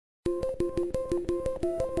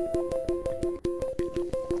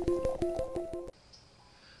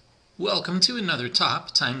Welcome to another top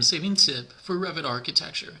time-saving tip for Revit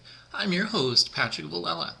architecture. I'm your host, Patrick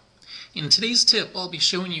Villela. In today's tip, I'll be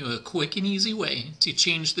showing you a quick and easy way to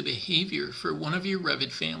change the behavior for one of your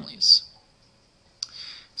Revit families.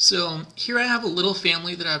 So here I have a little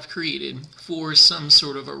family that I've created for some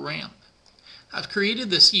sort of a ramp. I've created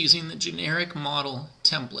this using the generic model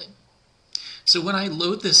template. So when I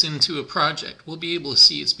load this into a project, we'll be able to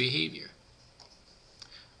see its behavior.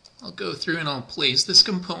 I'll go through and I'll place this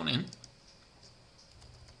component,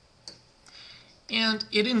 and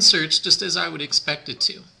it inserts just as I would expect it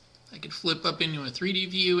to. I could flip up into a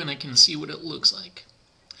 3D view and I can see what it looks like.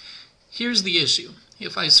 Here's the issue.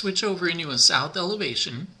 If I switch over into a south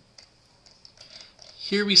elevation,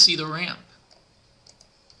 here we see the ramp.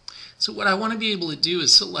 So what I want to be able to do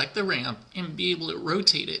is select the ramp and be able to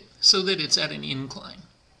rotate it so that it's at an incline.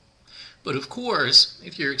 But of course,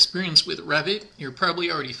 if you're experienced with Revit, you're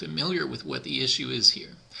probably already familiar with what the issue is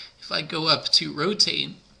here. If I go up to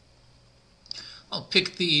rotate, I'll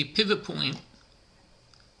pick the pivot point.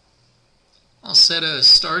 I'll set a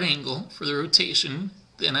start angle for the rotation.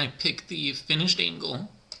 Then I pick the finished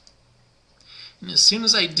angle. And as soon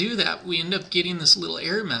as I do that, we end up getting this little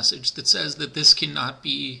error message that says that this cannot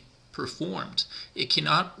be performed. It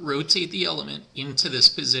cannot rotate the element into this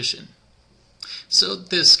position. So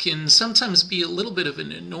this can sometimes be a little bit of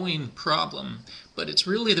an annoying problem, but it's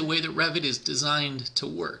really the way that Revit is designed to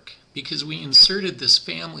work. Because we inserted this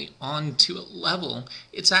family onto a level,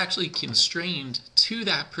 it's actually constrained to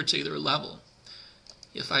that particular level.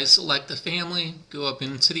 If I select the family, go up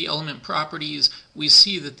into the element properties, we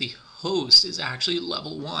see that the host is actually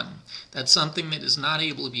level 1. That's something that is not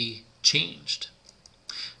able to be changed.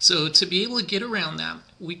 So to be able to get around that,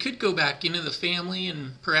 we could go back into the family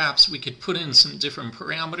and perhaps we could put in some different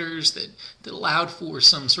parameters that allowed for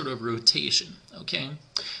some sort of rotation, okay?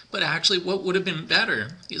 But actually what would have been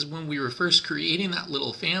better is when we were first creating that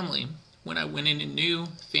little family, when I went into new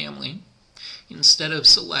family, instead of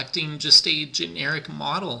selecting just a generic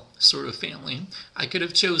model sort of family, I could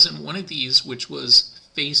have chosen one of these which was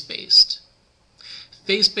face-based.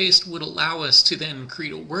 Face-based would allow us to then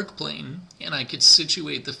create a work plane, and I could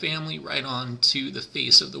situate the family right onto the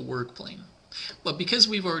face of the work plane. But because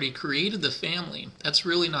we've already created the family, that's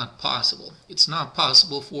really not possible. It's not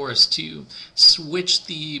possible for us to switch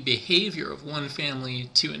the behavior of one family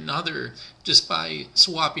to another just by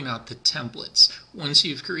swapping out the templates. Once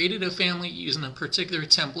you've created a family using a particular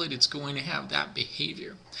template, it's going to have that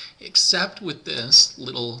behavior. Except with this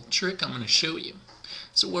little trick I'm going to show you.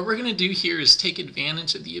 So what we're going to do here is take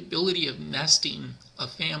advantage of the ability of nesting a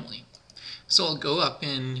family. So I'll go up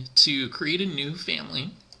and to create a new family.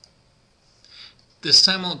 This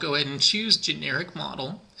time I'll go ahead and choose generic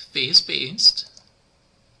model, face-based.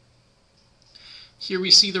 Here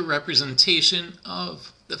we see the representation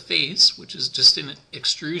of the face, which is just an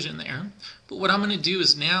extrusion there. But what I'm going to do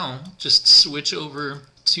is now just switch over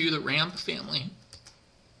to the ramp family.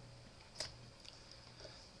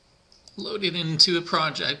 Load it into a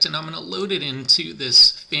project, and I'm going to load it into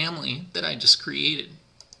this family that I just created.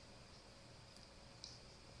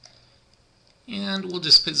 And we'll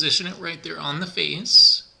just position it right there on the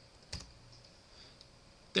face.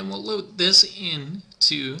 Then we'll load this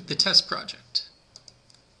into the test project.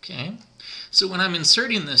 Okay, so when I'm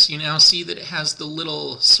inserting this, you now see that it has the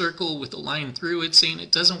little circle with a line through it saying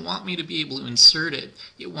it doesn't want me to be able to insert it.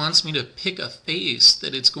 It wants me to pick a face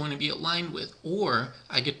that it's going to be aligned with, or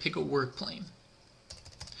I could pick a work plane.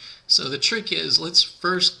 So the trick is, let's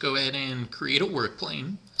first go ahead and create a work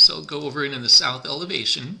plane. So I'll go over into the south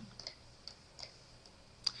elevation,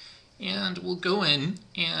 and we'll go in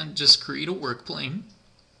and just create a work plane.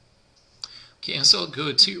 Okay, so I'll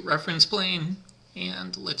go to reference plane,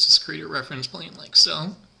 and let's just create a reference plane like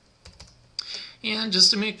so. And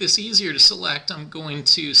just to make this easier to select, I'm going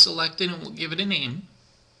to select it and we'll give it a name.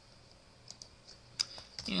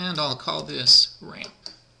 And I'll call this ramp.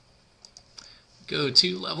 Go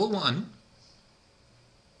to level 1.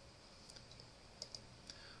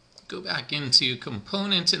 Go back into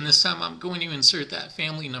component, and this time I'm going to insert that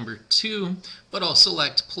family number 2, but I'll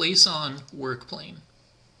select place on work plane.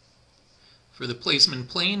 For the placement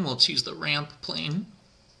plane, we'll choose the ramp plane.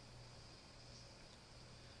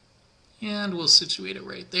 And we'll situate it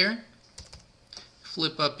right there.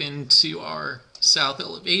 Flip up into our south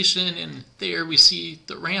elevation, and there we see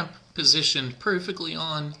the ramp positioned perfectly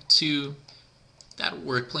on to that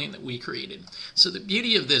work plane that we created. So the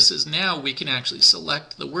beauty of this is now we can actually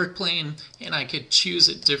select the work plane, and I could choose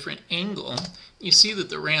a different angle. You see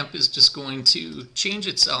that the ramp is just going to change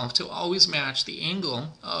itself to always match the angle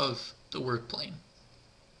of the work plane.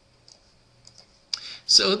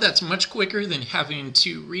 So that's much quicker than having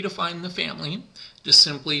to redefine the family. Just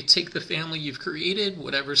simply take the family you've created,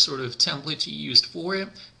 whatever sort of template you used for it,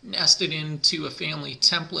 nest it into a family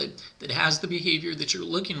template that has the behavior that you're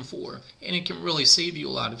looking for, and it can really save you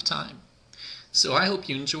a lot of time. So I hope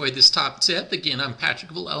you enjoyed this top tip. Again, I'm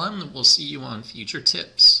Patrick Villella, and we'll see you on future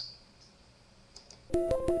tips.